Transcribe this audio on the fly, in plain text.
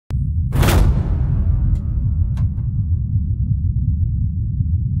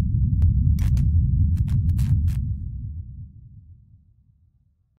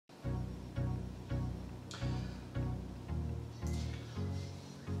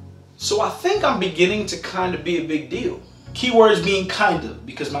So I think I'm beginning to kind of be a big deal. Keywords being kind of,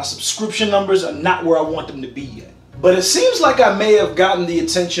 because my subscription numbers are not where I want them to be yet. But it seems like I may have gotten the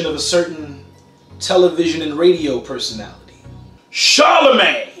attention of a certain television and radio personality.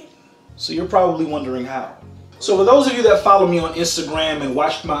 Charlamagne! So you're probably wondering how. So for those of you that follow me on Instagram and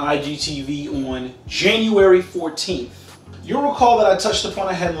watched my IGTV on January 14th, you'll recall that I touched upon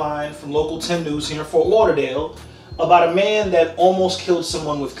a headline from Local 10 News here in Fort Lauderdale about a man that almost killed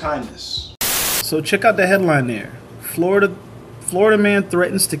someone with kindness. So check out the headline there. Florida man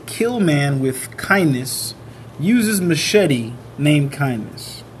threatens to kill man with kindness, uses machete named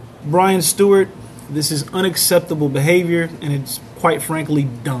Kindness. Brian Stewart, this is unacceptable behavior and it's quite frankly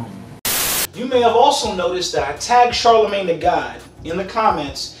dumb. You may have also noticed that I tagged Charlamagne the God in the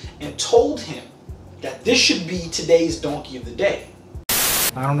comments and told him that this should be today's Donkey of the Day.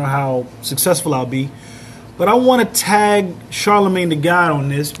 I don't know how successful I'll be, but I want to tag Charlamagne the God on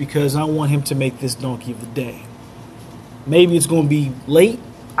this because I want him to make this Donkey of the Day. Maybe it's going to be late.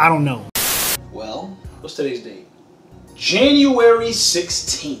 I don't know. Well, what's today's date? January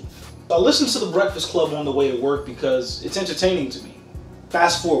 16th. I listened to The Breakfast Club on the way to work because it's entertaining to me.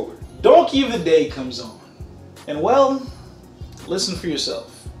 Fast forward. Donkey of the Day comes on. And well, listen for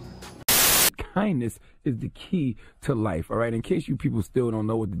yourself. Kindness is the key to life, all right? In case you people still don't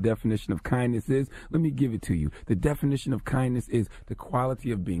know what the definition of kindness is, let me give it to you. The definition of kindness is the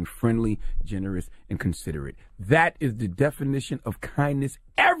quality of being friendly, generous, and considerate. That is the definition of kindness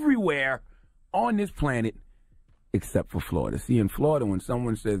everywhere on this planet, except for Florida. See, in Florida, when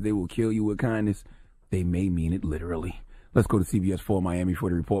someone says they will kill you with kindness, they may mean it literally. Let's go to CBS 4 Miami for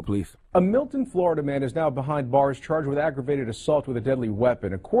the report, please. A Milton, Florida man is now behind bars charged with aggravated assault with a deadly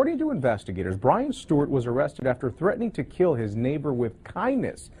weapon. According to investigators, Brian Stewart was arrested after threatening to kill his neighbor with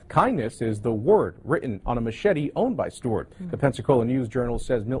kindness. Kindness is the word written on a machete owned by Stewart. The Pensacola News Journal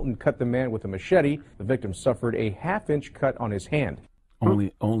says Milton cut the man with a machete. The victim suffered a half-inch cut on his hand.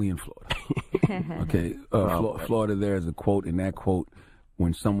 Only in Florida. Okay, Florida, there is a quote, in that quote,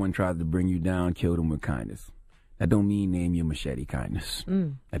 when someone tries to bring you down, kill them with kindness. That don't mean name your machete kindness.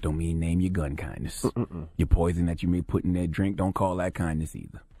 That don't mean name your gun kindness. Your poison that you may put in that drink, don't call that kindness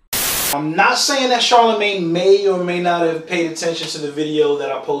either. I'm not saying that Charlamagne may or may not have paid attention to the video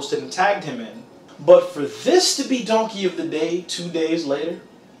that I posted and tagged him in, but for this to be Donkey of the Day 2 days later,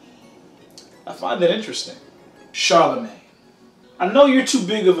 I find that interesting. Charlamagne, I know you're too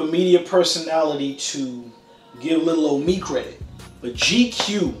big of a media personality to give little old me credit, but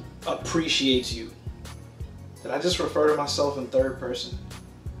GQ appreciates you. Did I just refer to myself in third person?